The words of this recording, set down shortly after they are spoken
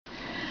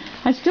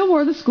I still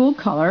wore the school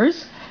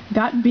colors,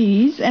 got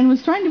B's, and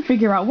was trying to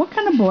figure out what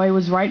kind of boy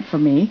was right for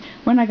me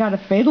when I got a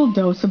fatal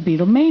dose of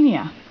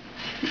Beatlemania.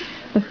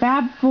 The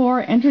Fab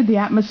Four entered the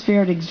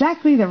atmosphere at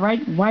exactly the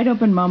right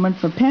wide-open moment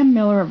for Pam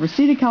Miller of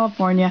Reseda,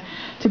 California,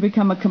 to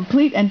become a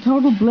complete and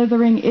total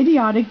blithering,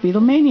 idiotic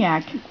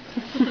Beatlemaniac.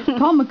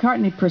 Paul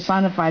McCartney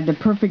personified the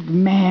perfect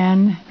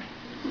man.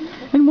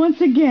 And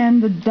once again,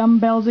 the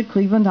dumbbells at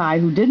Cleveland High,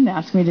 who didn't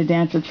ask me to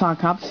dance at sock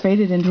hops,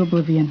 faded into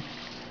oblivion.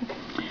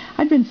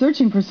 I'd been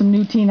searching for some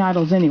new teen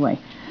idols anyway.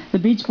 The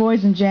Beach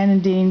Boys and Jan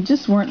and Dean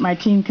just weren't my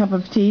teen cup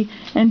of tea,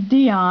 and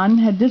Dion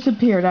had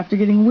disappeared after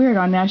getting weird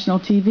on national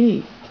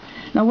TV.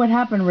 Now, what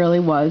happened really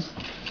was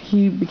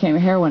he became a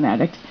heroin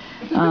addict,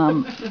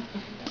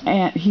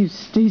 and he's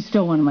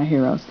still one of my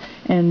heroes.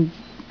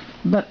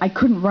 But I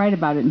couldn't write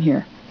about it in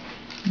here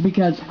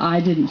because I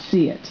didn't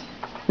see it.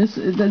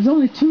 There's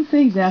only two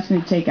things they asked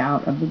me to take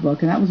out of the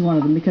book, and that was one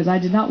of them, because I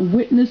did not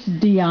witness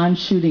Dion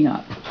shooting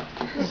up.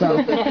 So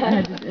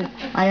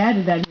I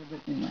added that here, but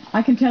anyway.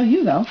 I can tell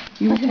you, though,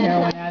 he was a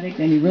heroin addict,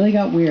 and he really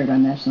got weird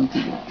on national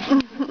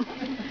TV.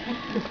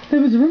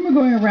 There was a rumor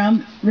going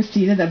around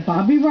Reseda that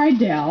Bobby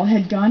Rydell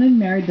had gone and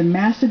married the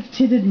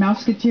massive-titted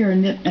Mouseketeer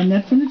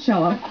Annette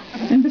Funicello,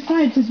 and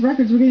besides, his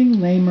records were getting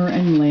lamer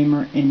and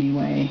lamer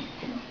anyway.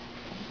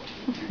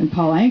 And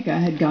Paul Anka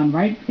had gone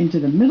right into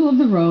the middle of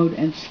the road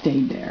and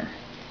stayed there.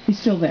 He's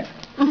still there.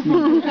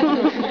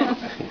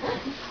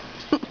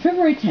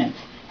 February 10th.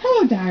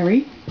 Hello,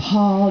 diary.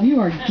 Paul, you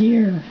are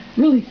gear.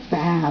 Really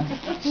fab.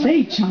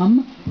 Say,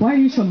 chum, why are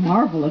you so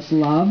marvelous,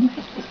 love?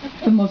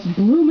 The most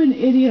bloomin'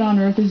 idiot on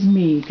earth is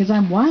me, 'cause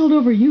I'm wild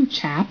over you,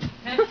 chap.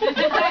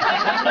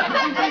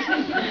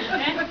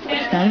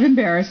 Kind of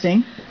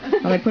embarrassing,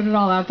 but I put it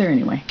all out there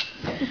anyway.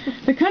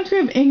 The country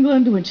of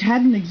England, which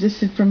hadn't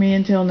existed for me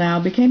until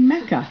now, became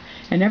Mecca,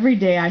 and every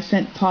day I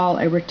sent Paul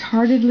a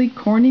retardedly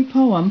corny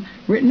poem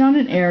written on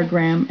an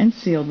airgram and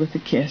sealed with a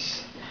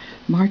kiss.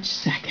 March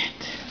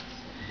 2nd.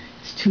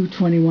 It's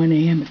 2:21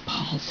 a.m. at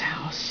Paul's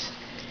house.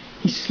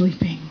 He's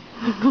sleeping.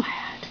 I'm glad.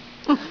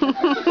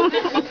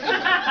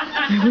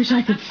 I wish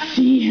I could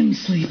see him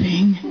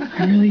sleeping.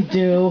 I really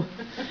do.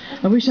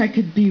 I wish I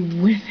could be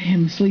with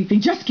him sleeping.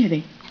 Just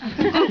kidding.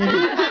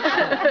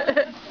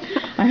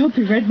 I hope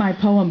he read my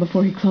poem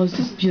before he closed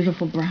his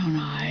beautiful brown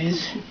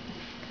eyes.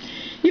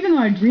 Even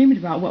though I dreamed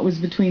about what was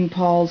between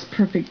Paul's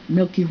perfect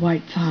milky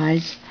white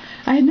thighs,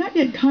 I had not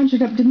yet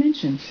conjured up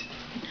dimensions.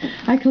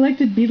 I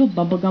collected Beatle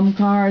bubblegum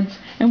cards,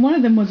 and one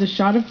of them was a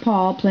shot of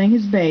Paul playing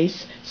his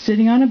bass,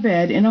 sitting on a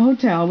bed in a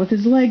hotel with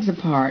his legs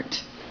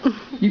apart.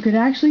 You could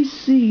actually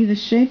see the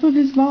shape of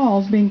his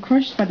balls being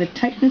crushed by the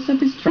tightness of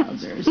his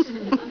trousers.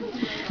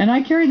 And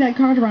I carried that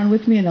card around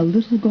with me in a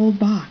little gold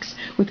box,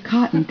 with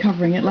cotton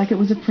covering it like it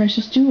was a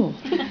precious jewel.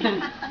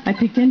 I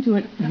peeked into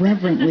it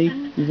reverently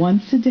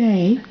once a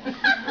day,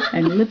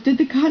 and lifted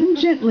the cotton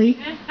gently,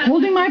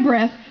 holding my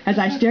breath as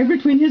I stared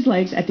between his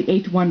legs at the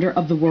eighth wonder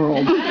of the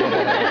world.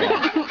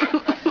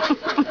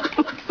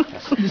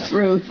 The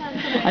truth.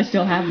 I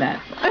still have that.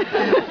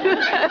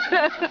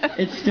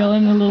 It's still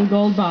in the little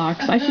gold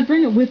box. I should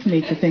bring it with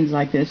me to things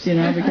like this, you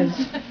know, because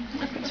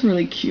it's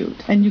really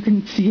cute. And you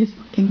can see his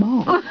fucking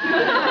ball.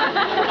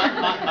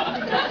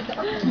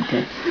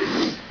 Okay.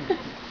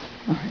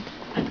 All right.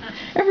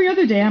 Every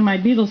other day on my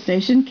Beatles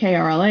station,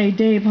 KRLA,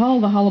 Dave Hull,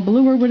 the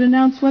hullabalooer, would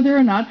announce whether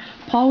or not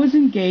Paul was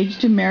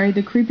engaged to marry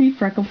the creepy,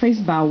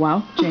 freckle-faced bow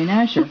wow, Jane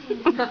Asher.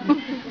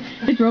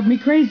 It drove me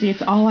crazy.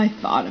 It's all I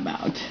thought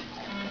about.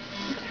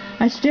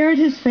 I stare at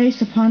his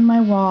face upon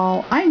my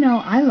wall. I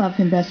know I love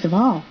him best of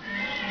all.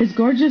 His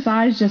gorgeous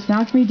eyes just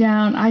knock me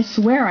down. I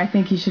swear I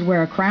think he should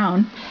wear a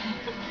crown.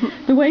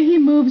 The way he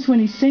moves when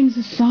he sings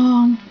a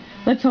song.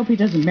 Let's hope he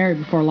doesn't marry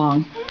before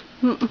long.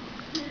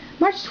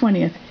 March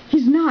 20th.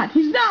 He's not.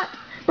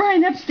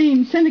 Brian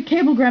Epstein sent a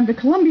cablegram to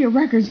Columbia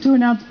Records to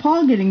announce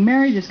Paul getting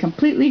married is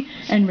completely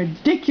and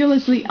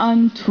ridiculously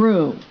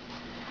untrue.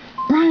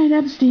 Brian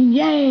Epstein,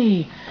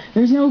 yay!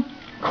 There's no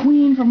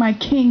queen for my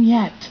king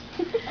yet.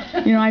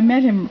 You know, I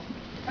met him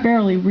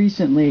fairly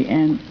recently,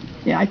 and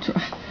yeah,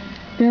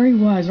 there he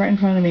was, right in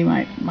front of me,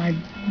 my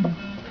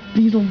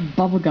Beatle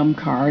bubblegum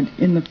card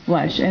in the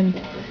flesh, and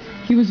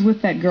he was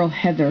with that girl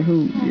Heather,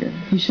 who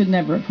he should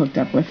never have hooked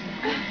up with.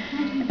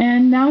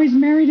 And now he's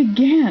married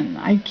again.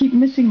 I keep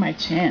missing my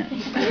chance.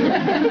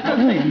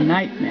 Really a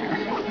nightmare.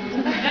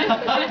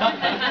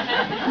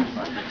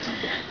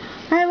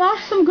 I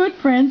lost some good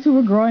friends who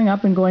were growing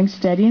up and going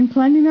steady and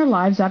planning their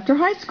lives after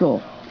high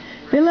school.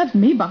 They left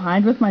me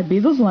behind with my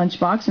Beatles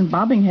lunchbox and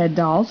bobbing head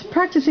dolls,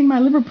 practicing my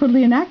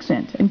Liverpudlian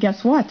accent. And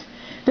guess what?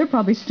 They're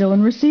probably still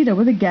in Reseda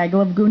with a gaggle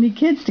of goony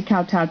kids to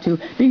kowtow to,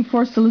 being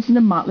forced to listen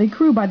to Motley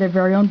Crue by their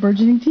very own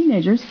burgeoning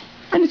teenagers,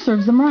 and it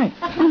serves them right.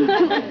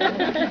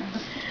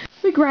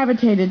 We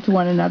gravitated to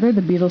one another,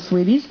 the Beatle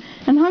sweeties,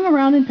 and hung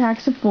around in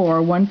packs of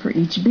 4, one for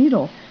each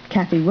Beatle.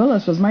 Kathy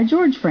Willis was my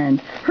George friend.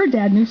 Her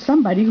dad knew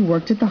somebody who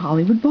worked at the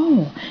Hollywood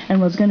Bowl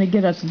and was going to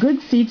get us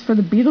good seats for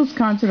the Beatles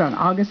concert on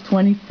August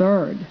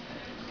 23rd.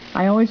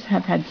 I always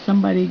have had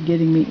somebody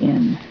getting me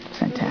in.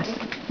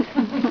 Fantastic.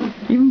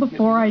 Even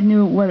before I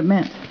knew what it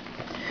meant.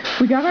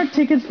 We got our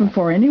tickets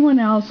before anyone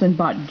else and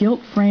bought gilt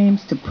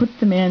frames to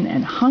put them in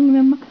and hung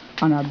them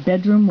on our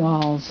bedroom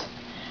walls.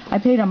 I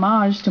paid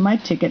homage to my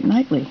ticket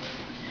nightly.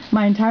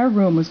 My entire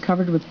room was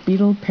covered with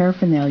Beatle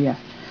paraphernalia.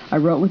 I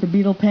wrote with a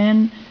Beatle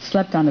pen,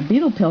 slept on a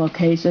Beatle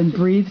pillowcase, and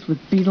breathed with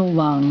Beatle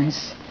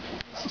lungs.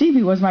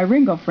 Stevie was my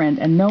Ringo friend,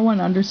 and no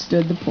one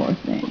understood the poor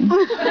thing.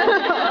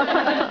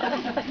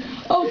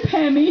 Oh,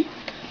 Pammy,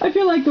 I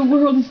feel like the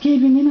world is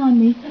caving in on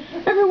me.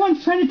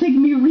 Everyone's trying to take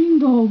me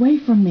Ringo away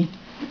from me.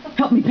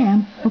 Help me,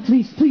 Pam. Oh,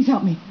 please, please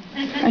help me.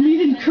 I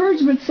need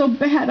encouragement so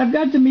bad. I've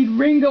got to meet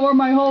Ringo or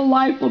my whole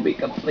life will be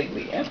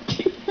completely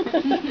empty.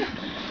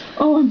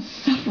 Oh, I'm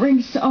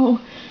suffering so.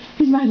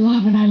 He's my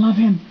love, and I love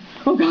him.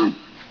 Oh, God,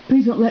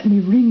 please don't let me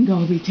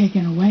Ringo be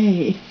taken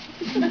away.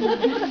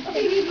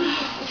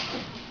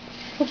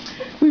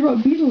 We wrote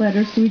Beatle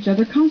letters to each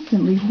other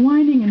constantly,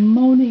 whining and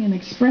moaning and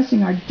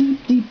expressing our deep,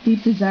 deep,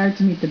 deep desire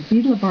to meet the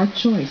Beatle of our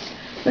choice.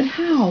 But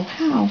how?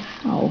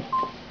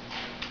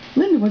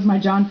 Linda was my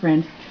John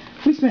friend.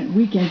 We spent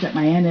weekends at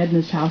my Aunt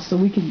Edna's house so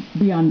we could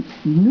be on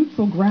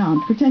neutral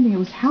ground, pretending it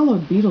was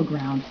hallowed Beatle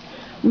ground.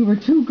 We were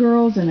two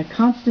girls in a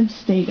constant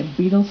state of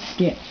Beatle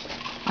skits.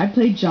 I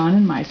played John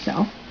and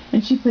myself,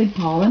 and she played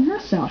Paul and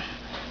herself.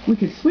 We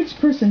could switch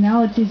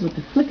personalities with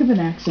the flick of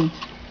an accent.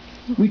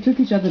 We took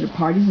each other to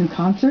parties and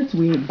concerts.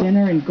 We ate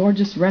dinner in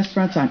gorgeous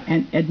restaurants on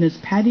Aunt Edna's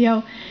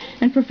patio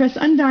and professed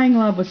undying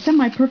love with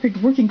semi-perfect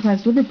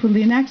working-class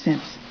Liverpoolian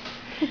accents.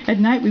 At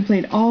night, we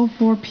played all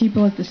four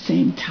people at the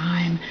same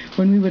time,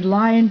 when we would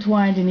lie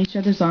entwined in each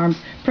other's arms,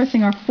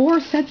 pressing our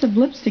 4 sets of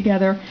lips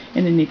together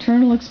in an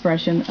eternal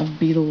expression of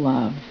Beatle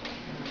love.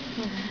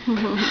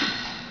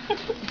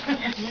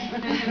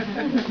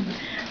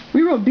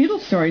 We wrote Beatle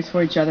stories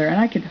for each other,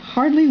 and I could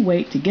hardly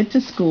wait to get to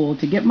school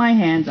to get my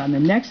hands on the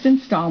next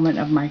installment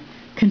of my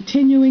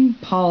continuing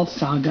Paul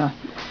saga.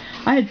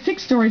 I had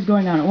 6 stories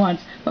going on at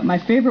once, but my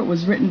favorite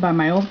was written by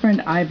my old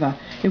friend Iva.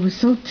 It was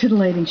so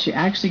titillating she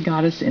actually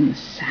got us in the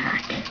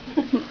sack.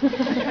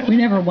 We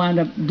never wound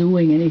up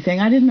doing anything.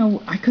 I didn't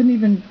know, I couldn't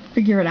even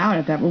figure it out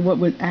at that,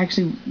 what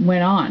actually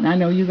went on. I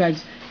know you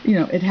guys,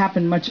 it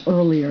happened much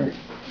earlier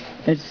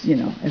as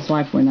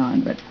life went on,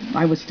 but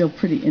I was still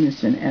pretty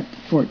innocent at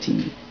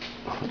 14,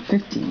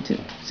 15 to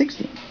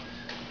 16.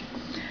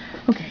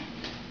 Okay.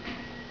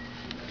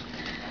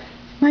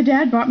 My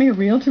dad bought me a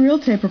reel-to-reel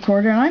tape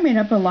recorder, and I made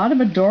up a lot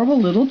of adorable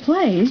little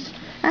plays,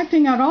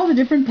 acting out all the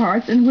different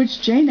parts in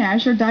which Jane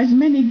Asher dies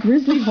many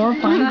grisly,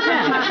 horrifying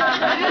deaths.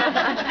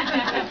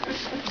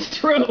 It's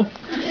true.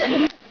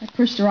 I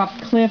pushed her off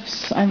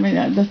cliffs.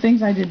 The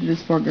things I did to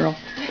this poor girl.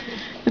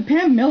 The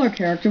Pam Miller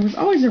character was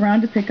always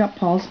around to pick up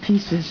Paul's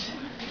pieces.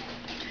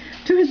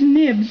 To his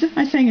nibs,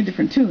 I sang a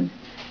different tune.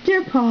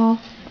 Dear Paul,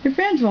 your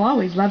fans will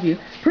always love you.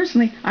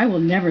 Personally, I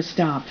will never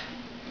stop.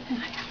 And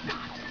I have not.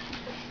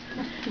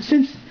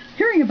 Since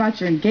hearing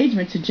about your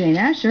engagement to Jane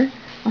Asher,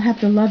 I'll have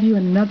to love you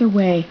in another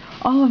way,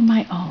 all of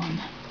my own.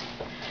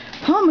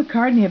 Paul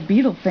McCartney of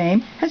Beatle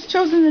fame has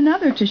chosen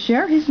another to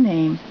share his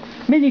name.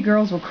 Many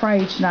girls will cry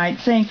each night,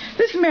 saying,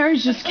 this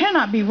marriage just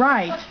cannot be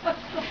right.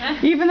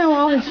 Even though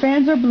all his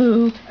fans are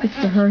blue, it's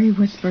to her he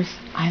whispers,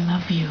 I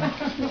love you.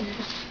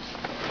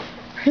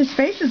 His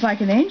face is like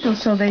an angel,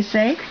 so they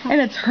say,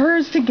 and it's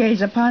hers to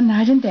gaze upon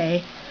night and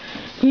day.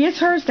 He is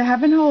hers to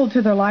have and hold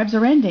till their lives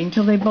are ending,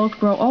 till they both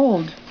grow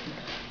old.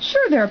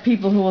 Sure, there are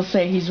people who will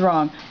say he's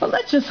wrong, but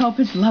let's just hope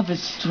his love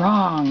is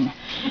strong.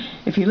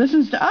 If he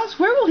listens to us,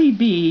 where will he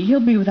be?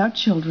 He'll be without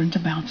children to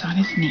bounce on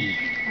his knee.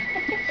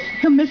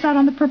 He'll miss out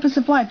on the purpose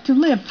of life, to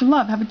live, to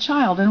love, have a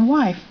child and a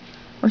wife,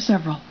 or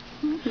several.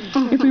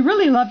 If we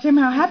really loved him,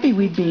 how happy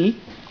we'd be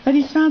that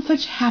he's found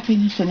such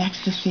happiness and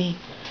ecstasy.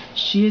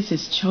 She is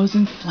his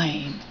chosen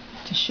flame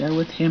to share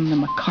with him the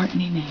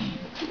McCartney name.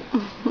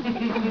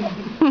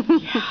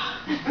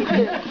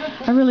 Yeah.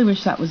 I really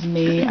wish that was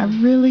me. I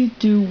really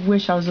do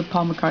wish I was with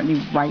Paul McCartney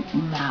right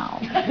now.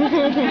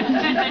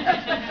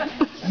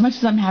 As much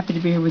as I'm happy to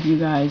be here with you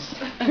guys,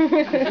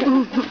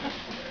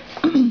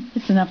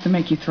 it's enough to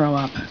make you throw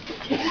up.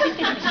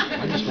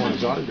 I just want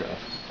his autograph.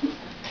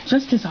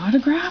 Just his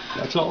autograph?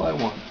 That's all I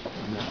want.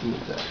 I'm happy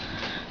with that.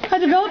 I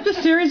developed a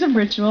series of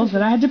rituals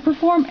that I had to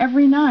perform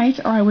every night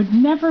or I would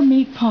never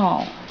meet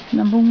Paul.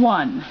 Number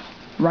 1,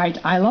 write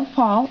I love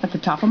Paul at the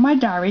top of my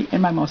diary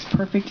in my most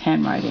perfect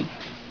handwriting.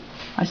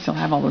 I still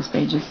have all those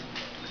pages.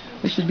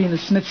 They should be in the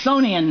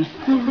Smithsonian.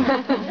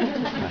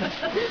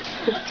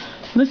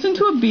 Listen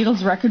to a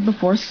Beatles record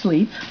before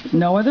sleep.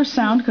 No other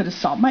sound could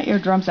assault my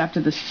eardrums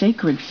after the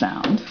sacred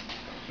sound.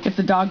 If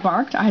the dog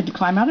barked, I had to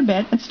climb out of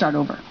bed and start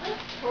over.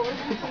 What was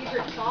your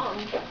favorite song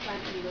by the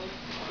Beatles?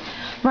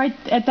 Right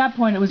at that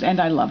point, it was And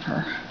I Love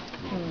Her.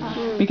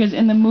 Because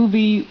in the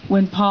movie,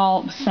 when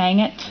Paul sang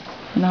it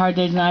in The Hard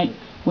Day's Night,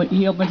 when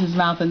he opened his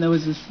mouth and there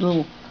was this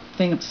little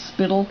thing of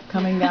spittle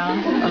coming down,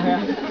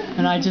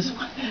 and I just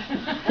wanted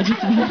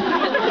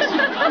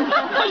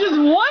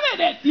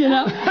it,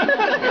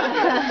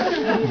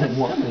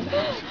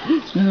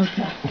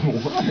 Okay.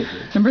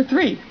 Number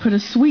 3, put a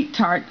sweet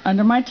tart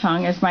under my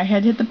tongue as my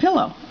head hit the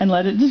pillow and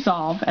let it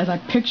dissolve as I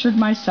pictured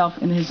myself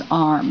in his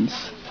arms.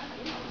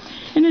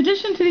 In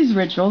addition to these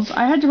rituals,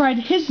 I had to write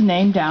his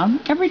name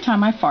down every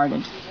time I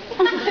farted.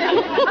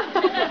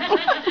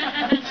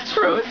 It's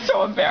true, it's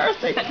so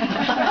embarrassing.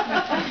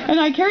 And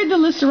I carried the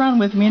list around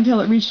with me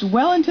until it reached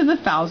well into the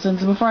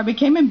thousands before I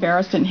became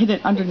embarrassed and hid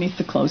it underneath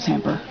the clothes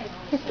hamper.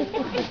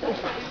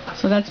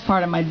 So that's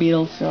part of my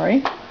Beatles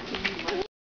story.